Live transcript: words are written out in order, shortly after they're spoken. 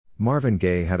Marvin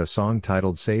Gaye had a song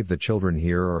titled Save the Children.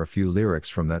 Here are a few lyrics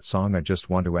from that song. I just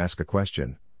want to ask a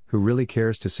question. Who really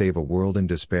cares to save a world in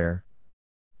despair?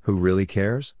 Who really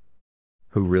cares?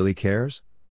 Who really cares?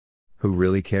 Who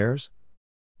really cares?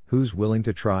 Who's willing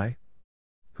to try?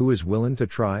 Who is willing to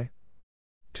try?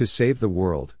 To save the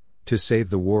world,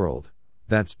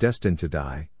 that's destined to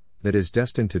die, that is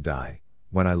destined to die.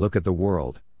 When I look at the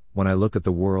world,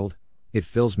 it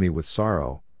fills me with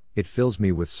sorrow, it fills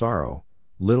me with sorrow.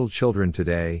 Little children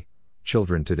today,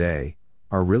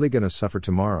 are really gonna suffer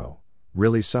tomorrow,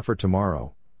 really suffer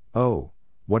tomorrow. Oh,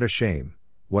 what a shame,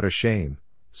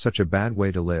 such a bad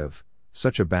way to live,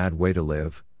 such a bad way to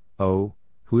live. Oh,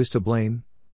 who is to blame?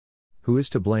 Who is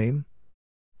to blame?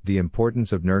 The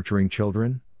importance of nurturing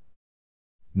children?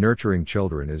 Nurturing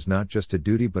children is not just a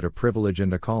duty but a privilege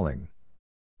and a calling.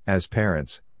 As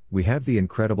parents, we have the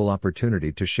incredible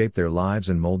opportunity to shape their lives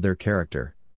and mold their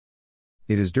character.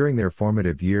 It is during their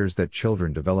formative years that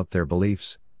children develop their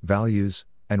beliefs, values,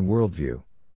 and worldview.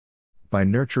 By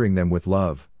nurturing them with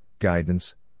love,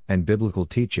 guidance, and biblical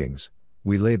teachings,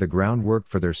 we lay the groundwork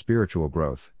for their spiritual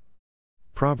growth.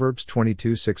 Proverbs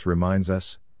 22:6 reminds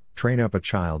us, "Train up a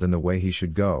child in the way he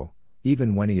should go,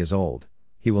 even when he is old,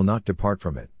 he will not depart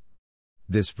from it."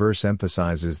 This verse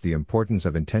emphasizes the importance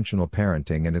of intentional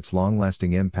parenting and its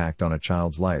long-lasting impact on a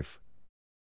child's life.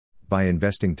 By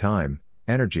investing time,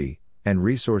 energy, and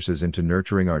resources into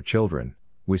nurturing our children,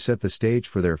 we set the stage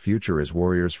for their future as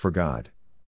warriors for God.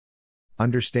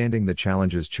 Understanding the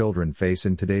challenges children face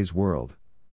in today's world.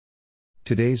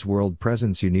 Today's world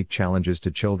presents unique challenges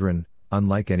to children,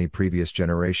 unlike any previous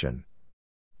generation.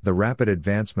 The rapid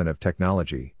advancement of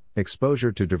technology,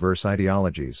 exposure to diverse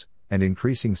ideologies, and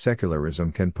increasing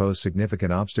secularism can pose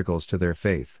significant obstacles to their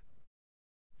faith.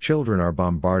 Children are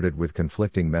bombarded with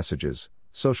conflicting messages,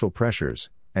 social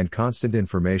pressures, and constant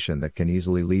information that can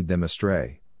easily lead them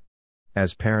astray.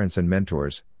 As parents and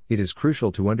mentors, it is crucial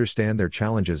to understand their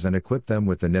challenges and equip them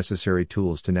with the necessary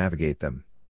tools to navigate them.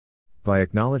 By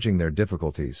acknowledging their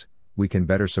difficulties, we can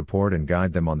better support and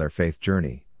guide them on their faith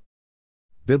journey.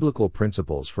 Biblical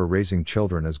principles for raising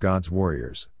children as God's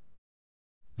warriors.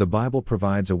 The Bible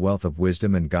provides a wealth of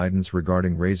wisdom and guidance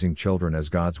regarding raising children as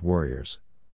God's warriors.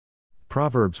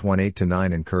 Proverbs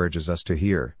 1:8-9 encourages us to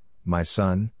hear, "My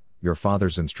son, your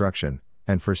father's instruction,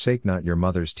 and forsake not your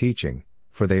mother's teaching,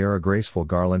 for they are a graceful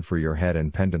garland for your head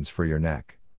and pendants for your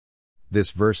neck."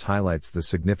 This verse highlights the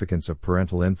significance of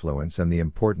parental influence and the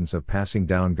importance of passing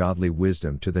down godly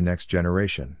wisdom to the next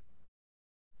generation.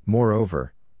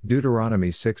 Moreover, Deuteronomy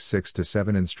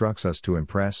 6:6-7 instructs us to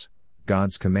impress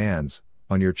God's commands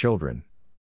on your children.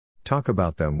 Talk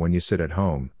about them when you sit at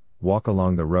home, walk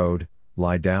along the road,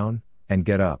 lie down, and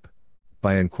get up.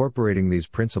 By incorporating these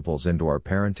principles into our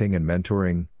parenting and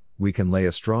mentoring, we can lay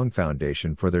a strong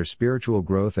foundation for their spiritual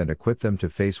growth and equip them to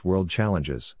face world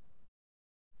challenges.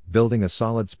 Building a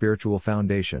solid spiritual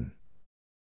foundation.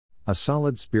 A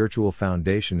solid spiritual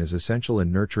foundation is essential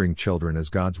in nurturing children as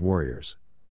God's warriors.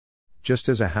 Just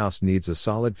as a house needs a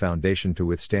solid foundation to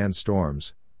withstand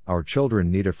storms, our children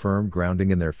need a firm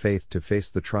grounding in their faith to face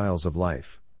the trials of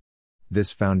life.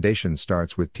 This foundation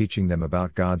starts with teaching them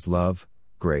about God's love,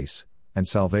 grace, and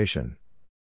salvation.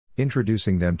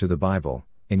 Introducing them to the Bible,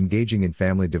 engaging in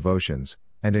family devotions,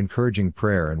 and encouraging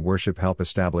prayer and worship help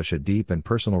establish a deep and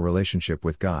personal relationship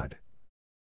with God.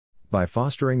 By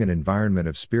fostering an environment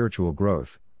of spiritual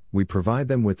growth, we provide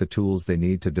them with the tools they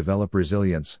need to develop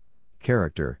resilience,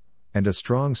 character, and a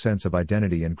strong sense of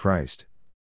identity in Christ.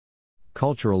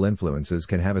 Cultural influences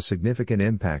can have a significant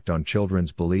impact on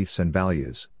children's beliefs and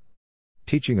values.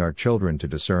 Teaching our children to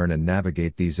discern and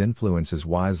navigate these influences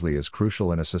wisely is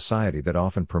crucial in a society that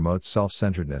often promotes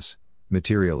self-centeredness,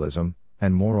 materialism,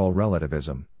 and moral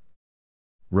relativism.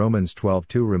 Romans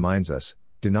 12:2 reminds us,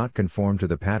 "Do not conform to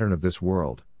the pattern of this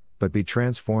world, but be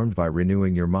transformed by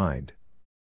renewing your mind."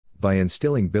 By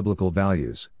instilling biblical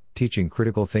values, teaching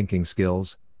critical thinking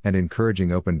skills, and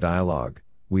encouraging open dialogue,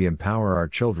 we empower our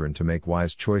children to make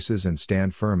wise choices and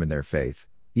stand firm in their faith,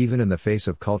 even in the face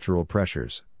of cultural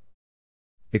pressures.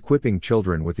 Equipping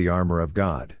children with the armor of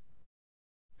God.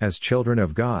 As children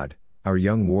of God, our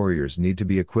young warriors need to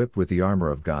be equipped with the armor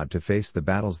of God to face the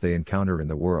battles they encounter in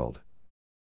the world.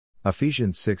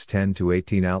 Ephesians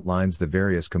 6:10-18 outlines the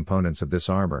various components of this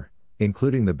armor,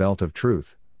 including the belt of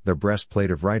truth, the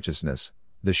breastplate of righteousness,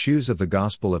 the shoes of the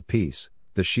gospel of peace,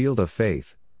 the shield of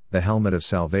faith, the helmet of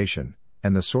salvation,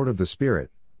 and the sword of the Spirit,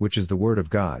 which is the Word of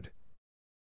God.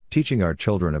 Teaching our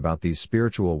children about these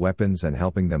spiritual weapons and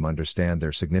helping them understand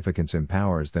their significance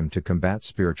empowers them to combat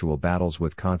spiritual battles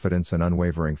with confidence and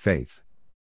unwavering faith.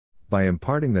 By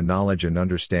imparting the knowledge and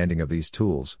understanding of these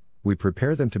tools, we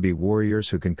prepare them to be warriors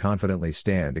who can confidently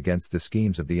stand against the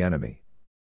schemes of the enemy.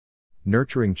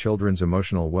 Nurturing children's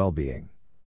emotional well-being.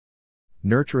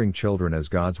 Nurturing children as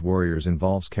God's warriors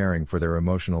involves caring for their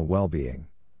emotional well-being.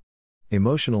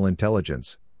 Emotional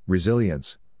intelligence,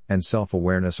 resilience, and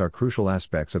self-awareness are crucial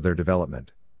aspects of their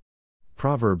development.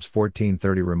 Proverbs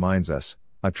 14:30 reminds us,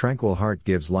 "A tranquil heart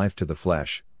gives life to the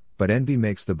flesh, but envy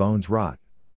makes the bones rot."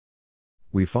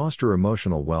 We foster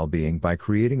emotional well-being by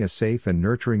creating a safe and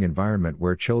nurturing environment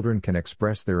where children can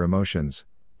express their emotions,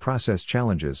 process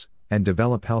challenges, and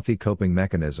develop healthy coping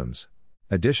mechanisms.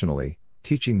 Additionally,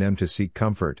 teaching them to seek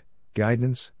comfort,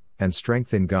 guidance, and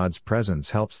strength in God's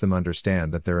presence helps them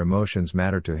understand that their emotions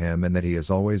matter to Him and that He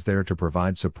is always there to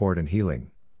provide support and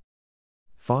healing.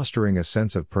 Fostering a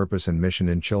sense of purpose and mission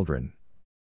in children.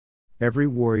 Every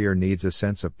warrior needs a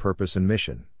sense of purpose and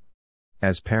mission.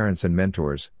 As parents and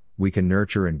mentors, we can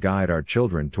nurture and guide our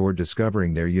children toward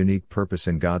discovering their unique purpose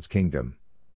in God's kingdom.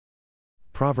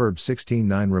 Proverbs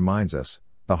 16:9 reminds us,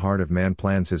 "The heart of man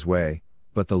plans his way,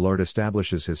 but the Lord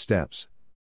establishes his steps."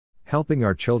 Helping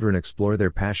our children explore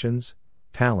their passions,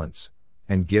 talents,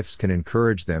 and gifts can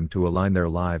encourage them to align their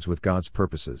lives with God's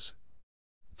purposes.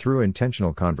 Through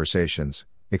intentional conversations,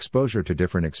 exposure to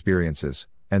different experiences,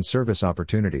 and service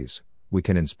opportunities, we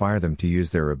can inspire them to use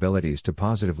their abilities to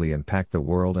positively impact the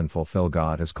world and fulfill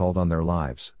God has called on their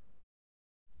lives.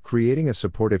 Creating a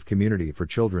supportive community for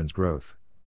children's growth.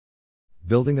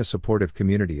 Building a supportive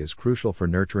community is crucial for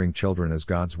nurturing children as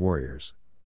God's warriors.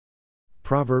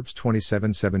 Proverbs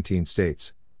 27:17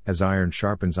 states, "As iron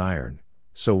sharpens iron,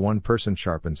 so one person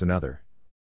sharpens another."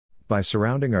 By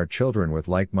surrounding our children with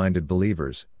like-minded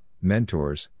believers,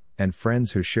 mentors, and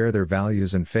friends who share their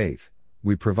values and faith,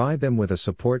 we provide them with a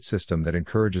support system that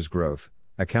encourages growth,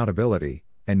 accountability,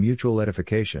 and mutual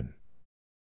edification.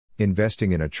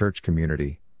 Investing in a church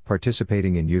community,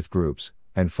 participating in youth groups,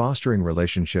 and fostering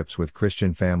relationships with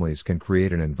Christian families can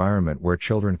create an environment where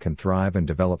children can thrive and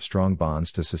develop strong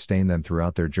bonds to sustain them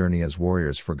throughout their journey as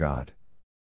warriors for God.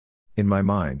 In my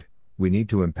mind, we need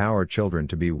to empower children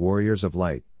to be warriors of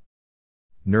light.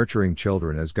 Nurturing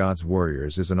children as God's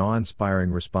warriors is an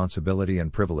awe-inspiring responsibility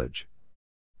and privilege.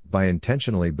 By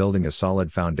intentionally building a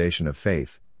solid foundation of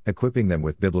faith, equipping them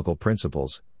with biblical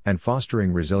principles, and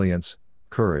fostering resilience,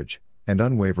 courage, and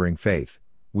unwavering faith,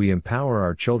 we empower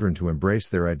our children to embrace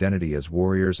their identity as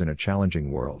warriors in a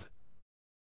challenging world.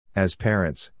 As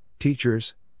parents,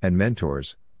 teachers, and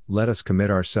mentors, let us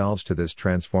commit ourselves to this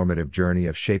transformative journey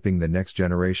of shaping the next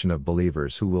generation of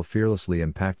believers who will fearlessly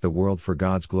impact the world for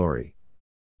God's glory.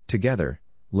 Together,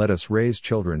 let us raise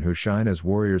children who shine as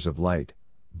warriors of light,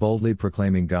 boldly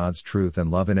proclaiming God's truth and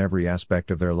love in every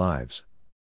aspect of their lives.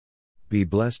 Be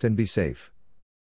blessed and be safe.